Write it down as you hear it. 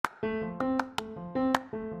This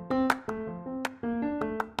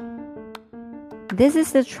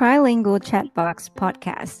is the Trilingual Chatbox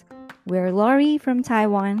podcast. We're Lori from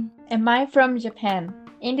Taiwan. And Mike from Japan.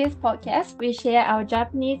 In this podcast, we share our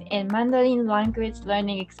Japanese and Mandarin language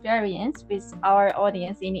learning experience with our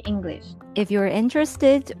audience in English. If you're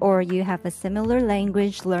interested or you have a similar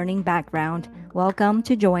language learning background, welcome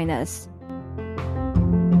to join us.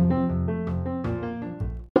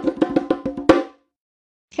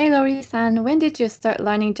 Hey Lori-san, when did you start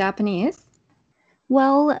learning Japanese?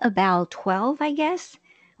 Well, about 12, I guess.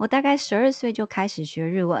 我大概12岁就开始学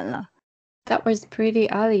日文了。That was pretty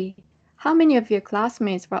early. How many of your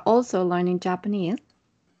classmates were also learning Japanese?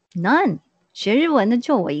 None. 学日文的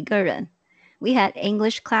就我一个人。We had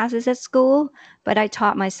English classes at school, but I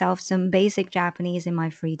taught myself some basic Japanese in my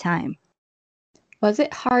free time. Was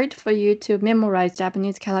it hard for you to memorize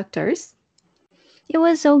Japanese characters? It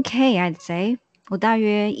was okay, I'd say. 我大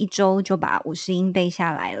约1周就把50音背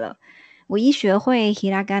下来了。我一学会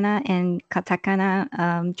hiragana and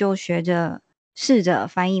katakana, 就学着试着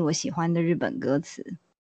翻译我喜欢的日本歌词。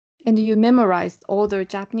And you memorized all the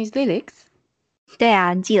Japanese lyrics? 对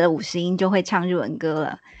啊，记了50音就会唱日文歌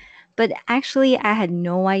了。But actually, I had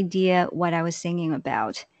no idea what I was singing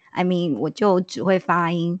about. I mean, 我就只会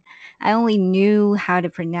发音。I only knew how to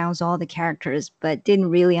pronounce all the characters, but didn't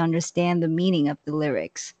really understand the meaning of the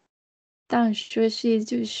lyrics. 但学习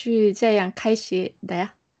就是这样开始的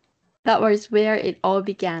呀。That was where it all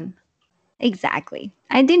began. Exactly.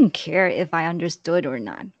 I didn't care if I understood or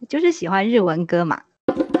not. 就是喜欢日文歌嘛。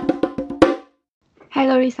Hi,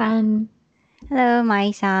 Lori-san. Hello,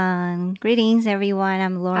 Mai-san. Greetings, everyone.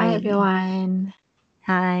 I'm Lori. Hi, everyone.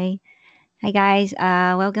 Hi. Hi, guys.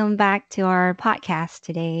 Welcome back to our podcast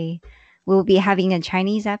today. We'll be having a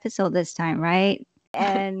Chinese episode this time, right?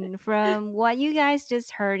 And from what you guys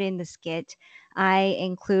just heard in the skit, I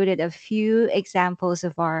included a few examples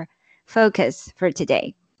of our focus for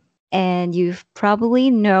today. And you've probably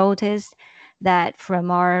noticed that from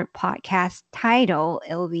our podcast title,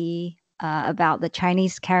 it'll be about the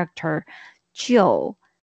Chinese character Jiu.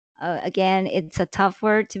 Again, it's a tough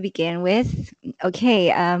word to begin with.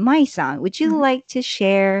 Okay, Mai-san, would you like to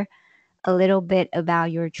share a little bit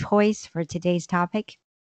about your choice for today's topic?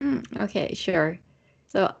 Okay, sure.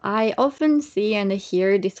 So I often see and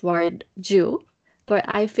hear this word Jew, but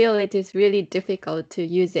I feel it is really difficult to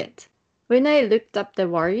use it. When I looked up the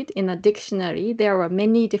word in a dictionary, there were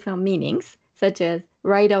many different meanings, such as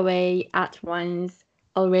right away, at once,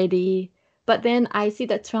 already. But then I see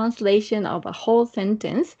the translation of a whole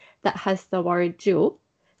sentence that has the word Jew.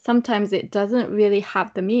 Sometimes it doesn't really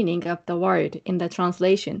have the meaning of the word in the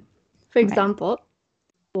translation. For example,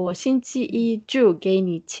 我星期一就给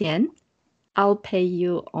你钱 I'll pay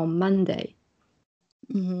you on Monday.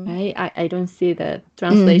 Right? I don't see the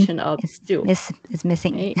translation of Jew. It's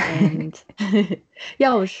missing. Right? And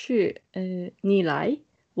要是你来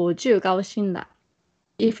我就高兴了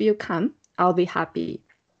If you come, I'll be happy.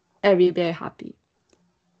 I'll be very happy.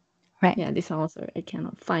 Right. Yeah, this one also I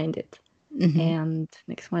cannot find it. And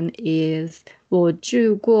next one is 我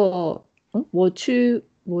去过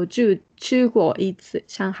一次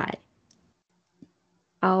上海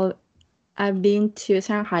I've been to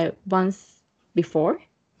Shanghai once before,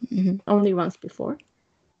 only once before.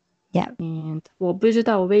 Yeah. And 我不知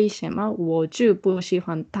道为什么我就不喜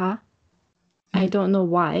欢他 I don't know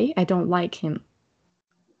why I don't like him.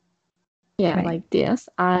 Yeah, Right. like this.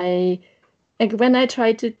 When I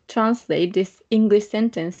try to translate this English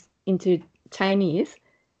sentence into Chinese,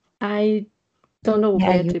 I don't know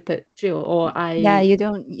where to put Jill or I. Yeah, you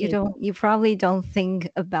probably don't think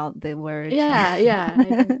about the word. Yeah, I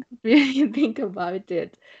don't really think about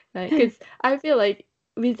it. Because I feel like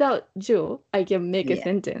without Jill, I can make a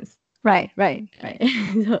sentence. Right.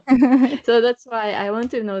 So that's why I want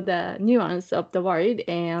to know the nuance of the word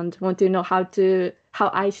and want to know how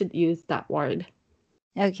I should use that word.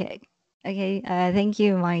 Okay. Thank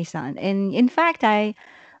you, Mai-san. And in fact, I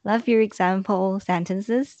love your example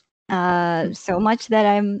sentences so much that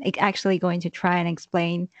I'm actually going to try and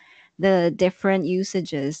explain the different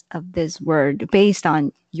usages of this word based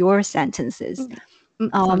on your sentences.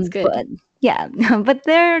 Sounds good. But yeah, but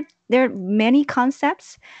there are many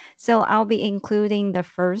concepts, so I'll be including the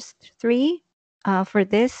first 3 for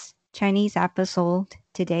this Chinese episode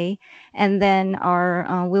today, and then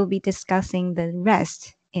we'll be discussing the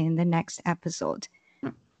rest in the next episode.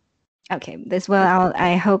 Okay, this will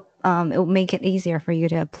I hope it will make it easier for you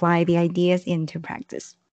to apply the ideas into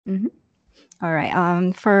practice. All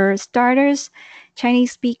right. For starters,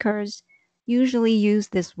 Chinese speakers usually use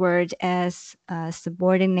this word as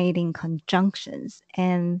subordinating conjunctions,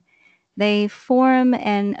 and They form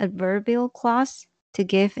an adverbial clause to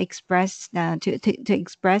give express to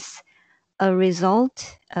express a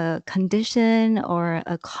result, a condition, or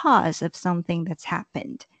a cause of something that's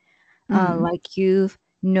happened. Like you've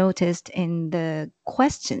noticed in the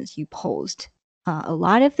questions you posed, a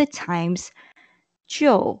lot of the times,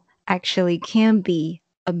 就 actually can be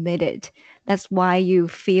omitted. That's why you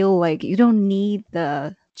feel like you don't need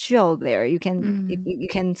the 就 there. You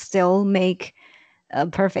can still make a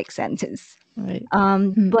perfect sentence. Right.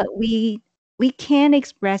 But we can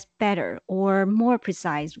express better or more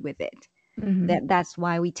precise with it. That's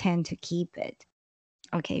why we tend to keep it.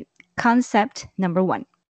 Okay, concept number one.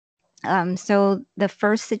 So the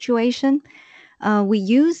first situation we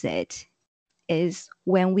use it is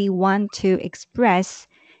when we want to express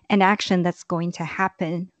an action that's going to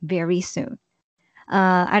happen very soon.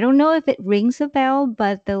 I don't know if it rings a bell,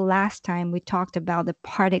 but the last time we talked about the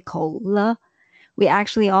particle le, we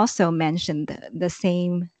actually also mentioned the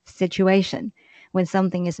same situation. When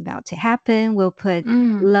something is about to happen, we'll put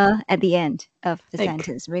le at the end of the Like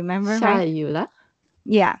sentence. Remember, right? 下雨了.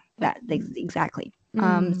 Yeah, exactly.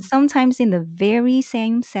 Sometimes in the very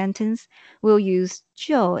same sentence, we'll use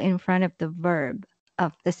就 in front of the verb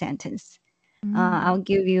of the sentence. I'll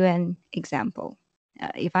give you an example.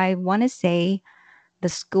 If I want to say the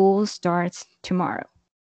school starts tomorrow,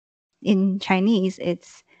 in Chinese,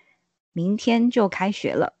 it's 明天就开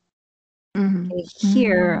学了. Okay,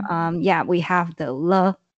 here, yeah, we have the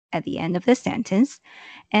le at the end of the sentence.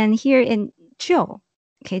 And here in 就,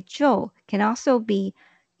 okay, 就 can also be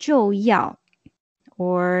就要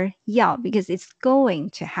or 要 because it's going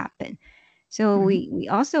to happen. So we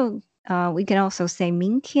also we can also say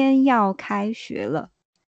明天要开学了.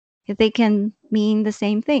 They can mean the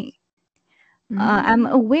same thing. I'm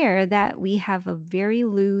aware that we have a very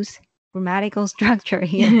loose grammatical structure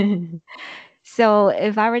here. So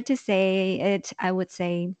if I were to say it, I would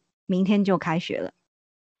say 明天就开学了.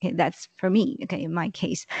 Okay, that's for me. Okay, in my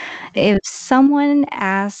case, if someone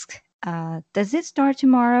asks, "Does it start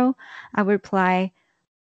tomorrow?" I would reply,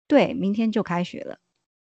 对，明天就开学了.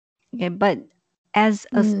 Okay, but as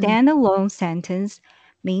a standalone sentence,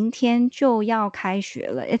 明天就要开学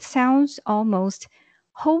了, it sounds almost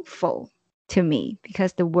hopeful to me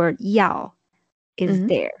because the word 要 is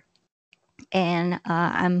there. And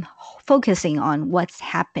I'm focusing on what's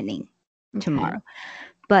happening tomorrow.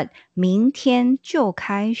 But 明天就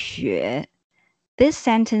开学, this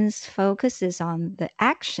sentence focuses on the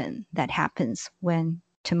action that happens when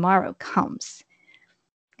tomorrow comes.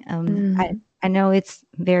 I know it's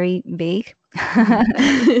very vague.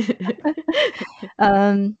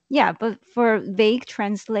 Yeah, but for vague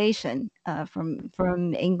translation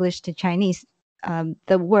from English to Chinese,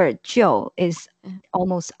 the word 就 is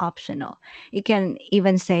almost optional. You can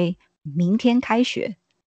even say 明天开学.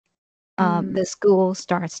 The school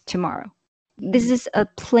starts tomorrow. This is a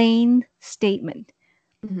plain statement,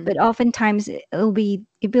 but oftentimes it'll be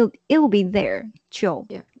there. 就.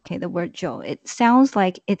 Yeah. Okay, the word 就. It sounds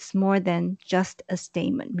like it's more than just a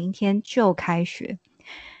statement. 明天就开学.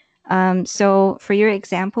 So for your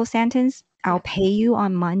example sentence, I'll pay you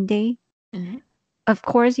on Monday. Of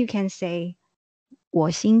course, you can say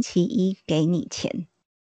我星期一给你钱.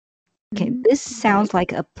 Okay, this sounds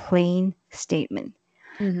like a plain statement.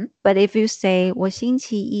 But if you say 我星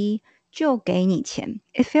期一就给你钱,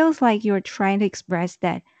 it feels like you're trying to express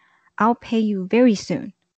that I'll pay you very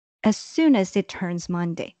soon as it turns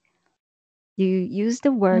Monday. You use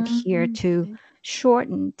the word here to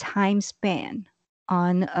shorten time span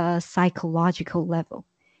on a psychological level.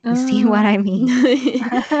 You see what I mean?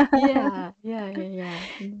 Yeah.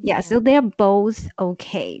 Yeah, so they're both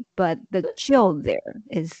okay, but the 就 there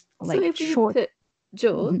is So like if you short. put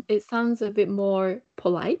就, it sounds a bit more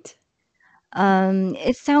polite.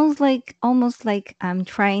 It sounds like almost like I'm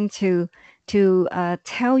trying to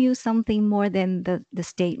tell you something more than the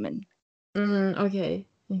statement. Okay.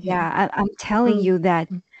 Yeah, I'm telling you that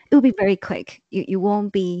it'll be very quick. You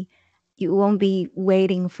won't be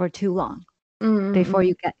waiting for too long before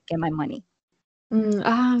you get my money.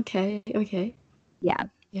 Okay. Yeah.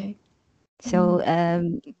 Okay. So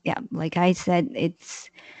yeah, like I said, it's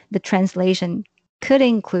the translation could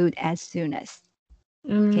include as soon as.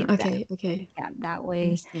 Okay. Yeah, that way,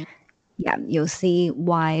 Understand. yeah, you'll see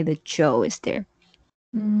why the 就 is there.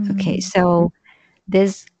 Okay, Mm. so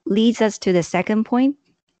this leads us to the second point.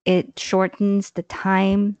 It shortens the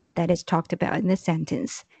time that is talked about in the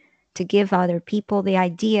sentence to give other people the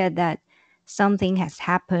idea that something has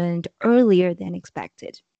happened earlier than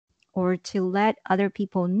expected, or to let other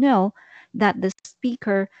people know that the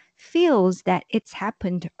speaker feels that it's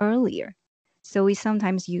happened earlier. So we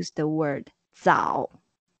sometimes use the word 早.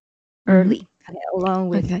 early, okay, along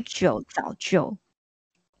with Okay. 就早就.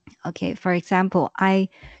 Okay, for example, I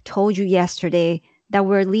told you yesterday that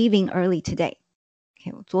we're leaving early today.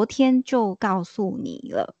 Okay, 我昨天就告诉你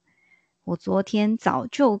了，我昨天早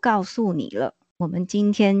就告诉你了，我们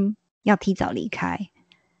今天要提早离开。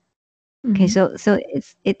Okay, so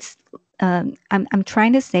it's I'm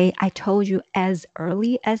trying to say I told you as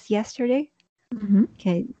early as yesterday.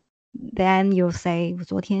 Okay, then you'll say 我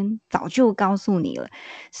昨天早就告诉你了.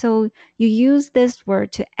 So you use this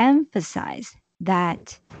word to emphasize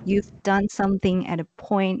that you've done something at a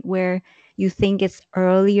point where you think it's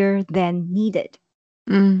earlier than needed.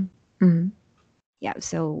 Yeah,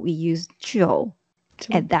 so we use 就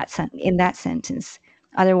at in that sentence.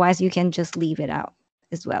 Otherwise, you can just leave it out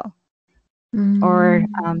as well. Or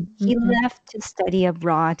he left to study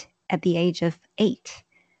abroad at the age of 8.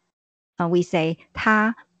 We say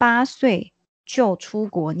他8岁就出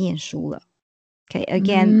国念书了. Okay,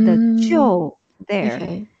 again, the 就 there.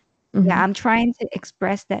 Okay. Yeah, I'm trying to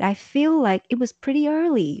express that I feel like it was pretty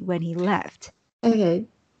early when he left. Okay.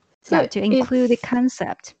 So Yeah, to include the it's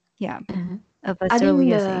concept. Yeah, of as adding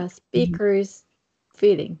early as the 8. speaker's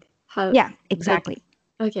feeling. How? Yeah, exactly.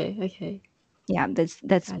 Okay. Okay. Yeah, that's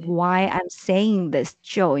Got it. why I'm saying this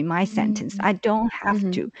就 in my sentence. I don't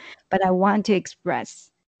have to, but I want to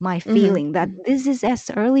express my feeling that this is as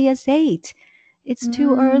early as 8. It's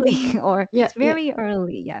too early or Yeah, it's very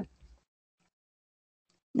early. Yeah.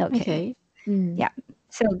 Okay. Okay. Yeah.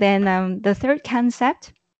 So then the third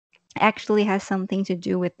concept actually has something to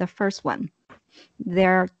do with the first one.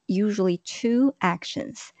 There are usually two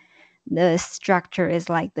actions. The structure is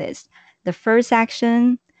like this. The first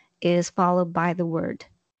action is followed by the word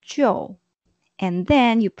就, and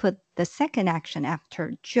then you put the second action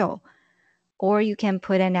after 就, or you can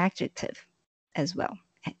put an adjective as well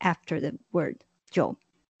after the word 就.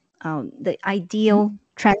 The ideal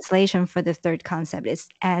translation for the third concept is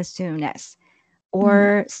as soon as,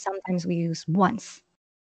 or sometimes we use once.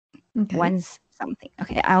 Okay. Once something.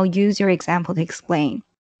 Okay, I'll use your example to explain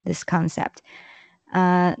this concept.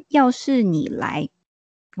 要是你来，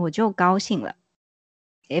我就高兴了.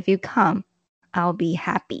 If you come, I'll be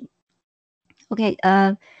happy. Okay,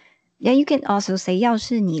 yeah, you can also say 要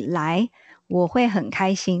是你来，我会很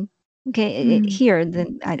开心. Okay, here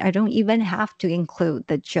then I don't even have to include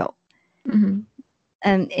the 就. In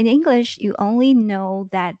English, you only know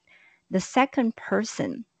that the second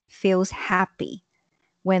person feels happy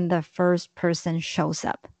when the first person shows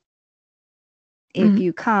up. If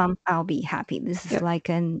you come, I'll be happy. This is like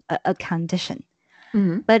a condition.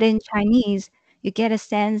 But in Chinese, you get a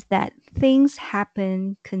sense that things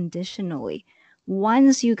happen conditionally.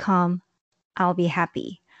 Once you come, I'll be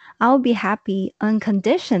happy. I'll be happy on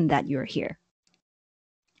condition that you're here.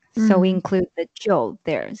 So we include the 就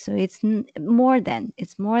there. So it's more than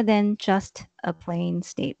just a plain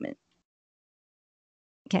statement.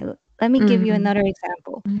 Okay, let me give you another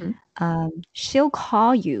example. She'll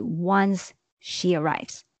call you once she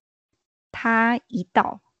arrives. 她一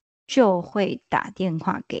到就会打电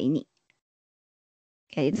话给你.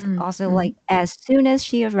 Okay, it's also like as soon as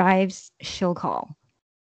she arrives, she'll call.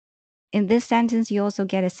 In this sentence, you also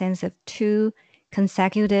get a sense of two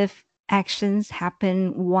consecutive actions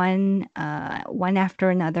happen one after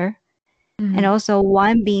another, and also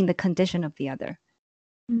one being the condition of the other.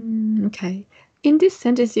 Okay. In this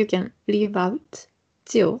sentence, you can leave out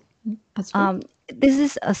就 as well. This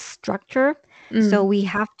is a structure, so we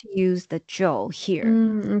have to use the 就 here.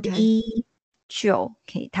 Okay. 一就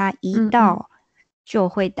okay, 他一到就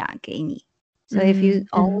会打给你. So if you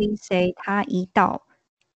only say 他一到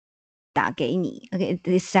打给你, okay,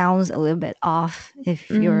 this sounds a little bit off if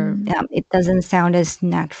you're it doesn't sound as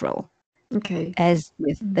natural Okay. as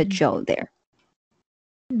with the 就 there.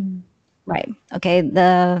 Right. Okay,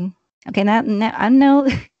 now I know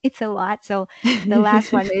it's a lot, so the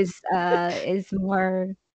last one is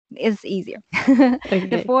easier. Okay.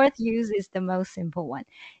 The fourth use is the most simple one.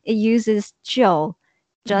 It uses 就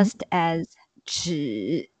just as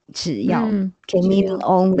只要, okay, meaning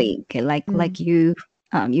only, okay, like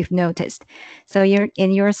you've noticed. So you're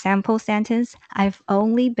in your sample sentence, I've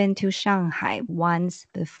only been to Shanghai once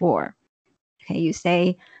before. Okay, you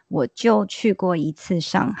say 我就去过一次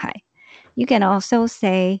上海. You can also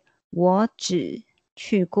say 我只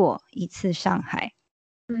去过一次上海.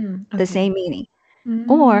 The same meaning.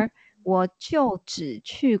 Or 我就只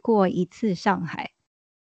去过一次上海.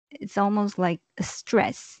 It's almost like a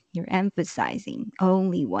stress. You're emphasizing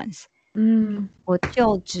only once. 我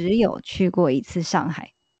就只有去过一次上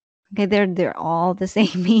海. Okay, they're all the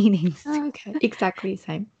same meanings. Okay. Exactly the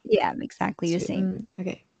same. Yeah, exactly the same.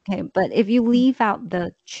 Okay. Okay, but if you leave out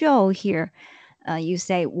the 就 here, you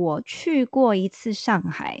say 我去过一次上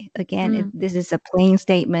海. Again, Mm. this is a plain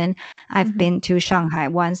statement. I've Mhm. been to Shanghai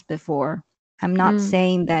once before. I'm not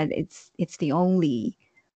saying that it's the only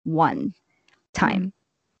one time.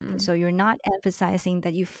 So you're not emphasizing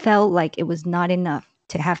that you felt like it was not enough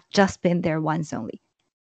to have just been there once only.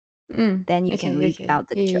 Then you can leave out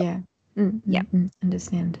the joke. Yeah. Yeah.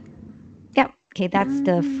 Understand. Yeah. Okay, that's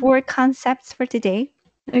the 4 concepts for today.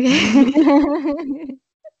 Okay.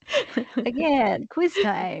 Again, quiz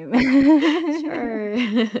time. Sure.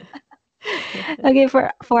 Okay,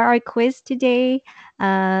 for our quiz today,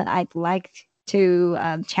 I'd like to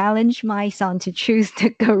challenge my son to choose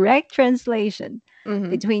the correct translation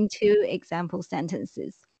between 2 example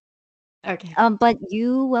sentences. Okay. But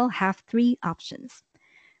you will have 3 options.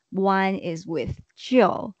 One is with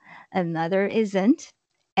就, another isn't,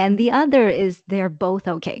 and the other is they're both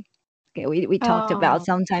okay. Okay, we talked about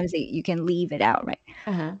sometimes you can leave it out, right?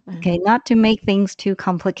 Okay, not to make things too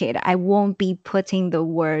complicated. I won't be putting the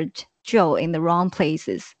word 就 in the wrong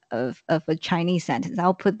places of a Chinese sentence.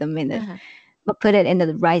 I'll put them in it, but put it in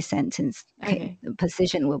the right sentence. Okay, the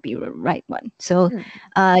position will be the right one. So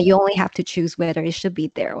you only have to choose whether it should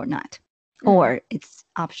be there or not, or it's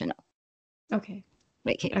optional. Okay.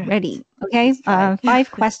 Okay, All right. ready? Okay, 5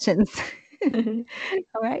 questions.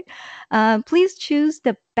 All right. Please choose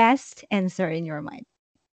the best answer in your mind.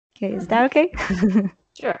 Okay, is that okay?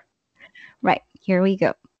 Sure. Right, here we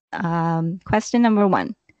go. Question number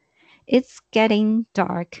 1. It's getting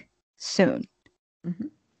dark soon.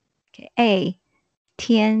 Okay, A,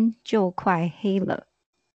 天就快黑了.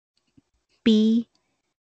 B,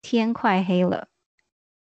 天快黑了.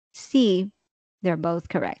 C, they're both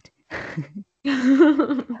correct. Okay.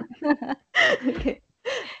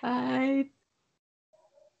 I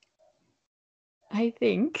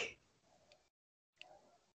think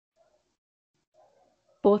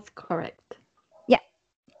both correct. Yeah,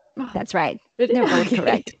 that's right. Really? They're both Okay.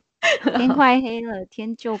 correct. 天快黑了,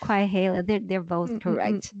天就快黑了. They're both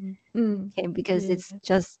correct. Okay, because it's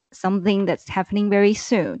just something that's happening very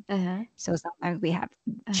soon. So sometimes we have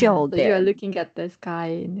就 So there. you are looking at the sky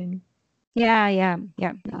and then Yeah,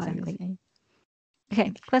 exactly.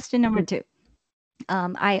 Okay, question number 2.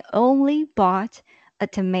 I only bought a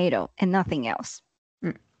tomato and nothing else.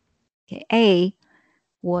 Okay, A,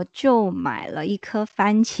 我就买了一颗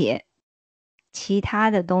番茄，其他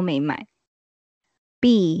的都没买。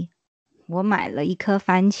B, 我买了一颗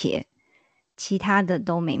番茄，其他的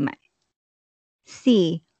都没买。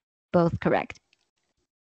C, both correct.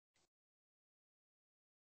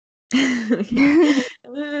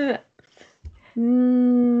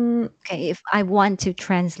 Okay, if I want to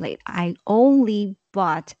translate, I only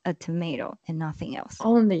bought a tomato and nothing else.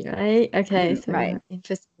 Only, right? Okay, so right.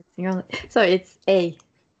 Interesting. So it's A.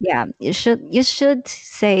 Yeah, you should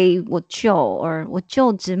say 我就 or 我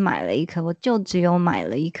就只买了一颗，我就只有买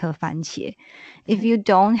了一颗番茄. If you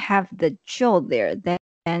don't have the 就 there,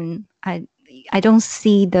 then I don't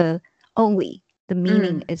see the only. The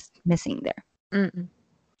meaning is missing there.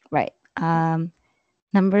 Right.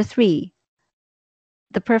 Number 3.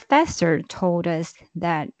 The professor told us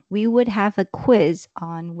that we would have a quiz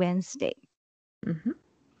on Wednesday.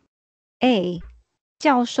 A,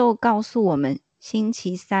 教授告诉我们星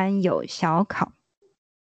期三有小考。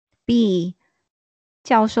B,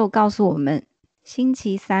 教授告诉我们星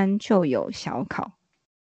期三就有小考。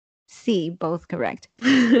C, both correct.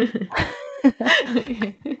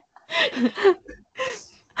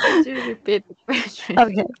 Could you repeat the question?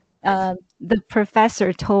 Okay. The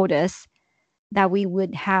professor told us that we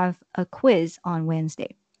would have a quiz on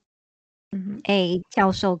Wednesday. A,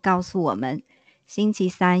 教授告诉我们星期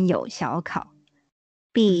三有小考。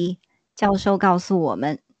B, 教授告诉我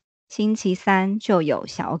们星期三就有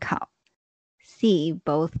小考。C,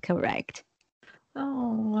 both correct.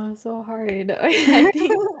 Oh, so hard. I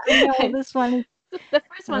think I know this one. The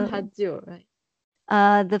first one had 就, right?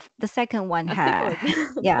 The second one has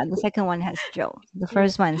yeah, the second one has 就. The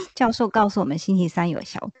first one is 教授告诉我们星期三有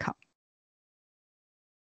小考。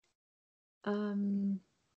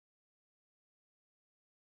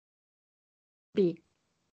B.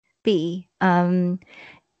 B.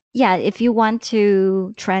 Yeah, if you want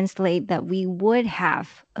to translate that we would have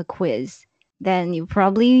a quiz, then you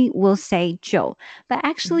probably will say 就. But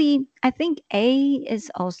actually, I think A is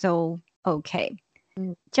also okay.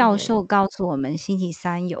 教授告诉我们星期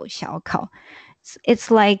三有小考. It's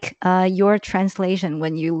like your translation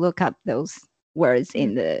when you look up those words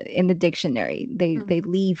in the dictionary. They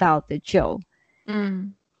leave out the 就.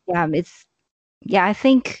 Yeah, I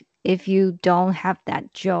think if you don't have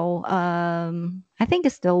that 就, I think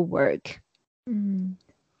it still work.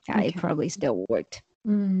 Yeah, it probably still worked.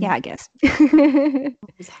 Yeah, I guess.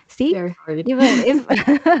 It's See, very hard. even if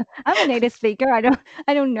I'm a native speaker, I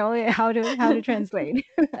don't know how to translate.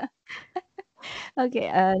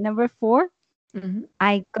 Okay, number 4. Mhm.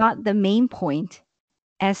 I got the main point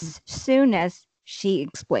as soon as she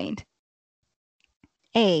explained.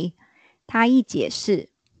 A. 她一解释，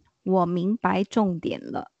我明白重点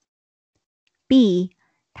了。B.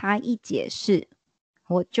 她一解释，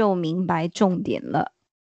我就明白重点了。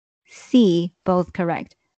C. Both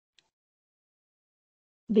correct.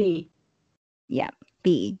 B. Yeah,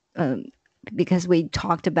 B. Because we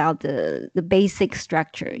talked about the basic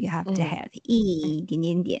structure. You have to have 一点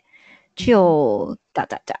点点，就哒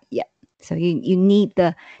哒哒。Yeah. So you need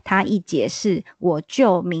the 他一解释，我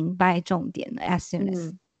就明白重点了。As soon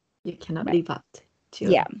as You cannot right. leave out.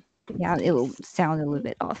 Yeah, it will sound a little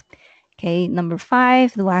bit off. Okay, number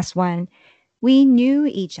 5, the last one. We knew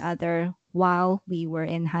each other while we were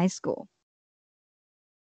in high school.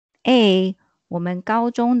 A. 我们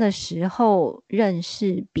高中的时候认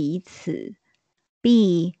识彼此。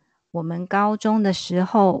B. 我们高中的时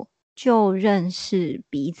候就认识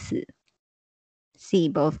彼此。C.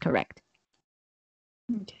 Both correct.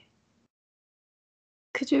 Okay.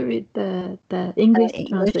 Could you read the English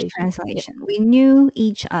English translation? We knew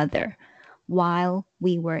each other while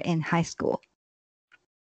we were in high school.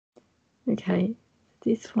 Okay.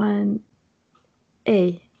 This one,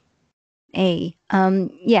 A. A.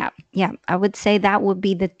 Yeah. I would say that would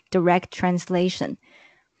be the direct translation.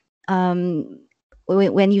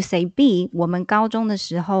 When you say B, 我们高中的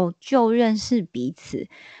时候就认识彼此.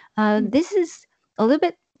 This is a little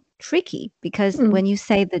bit tricky because when you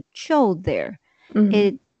say the 就 there,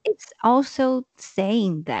 it's also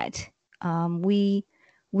saying that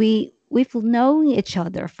we've known each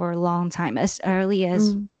other for a long time, as early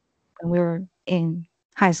as when we were in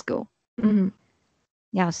high school.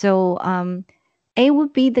 Yeah, so A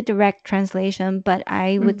would be the direct translation, but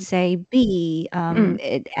I would say B.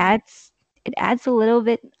 It adds a little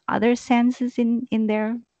bit other senses in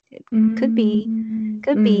there. It could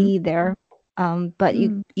be there, but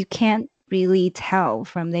you can't really tell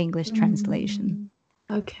from the English translation.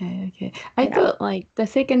 Okay. I thought like the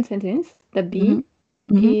second sentence, the B,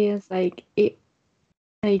 is like it,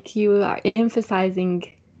 like you are emphasizing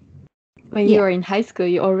when you are in high school,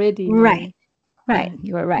 you already know. Right.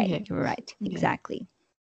 You were right. Okay. You were right. Exactly.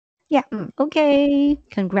 Yeah. Okay.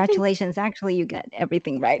 Congratulations. Actually, you got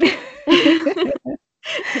everything right.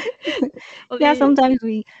 Yeah, sometimes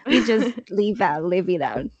we just leave it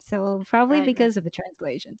out. So probably because of the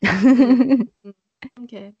translation.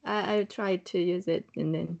 Okay. I tried to use it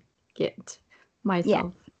and then get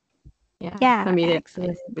myself familiarized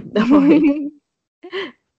excellent. with the word.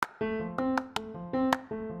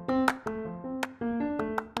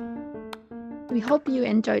 We hope you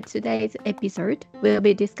enjoyed today's episode. We'll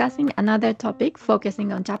be discussing another topic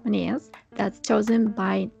focusing on Japanese that's chosen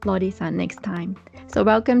by Lori-san next time. So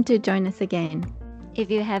welcome to join us again. If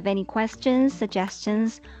you have any questions,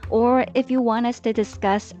 suggestions, or if you want us to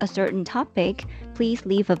discuss a certain topic, please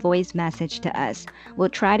leave a voice message to us. We'll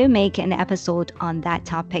try to make an episode on that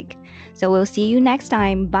topic. So we'll see you next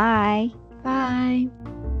time. Bye. Bye.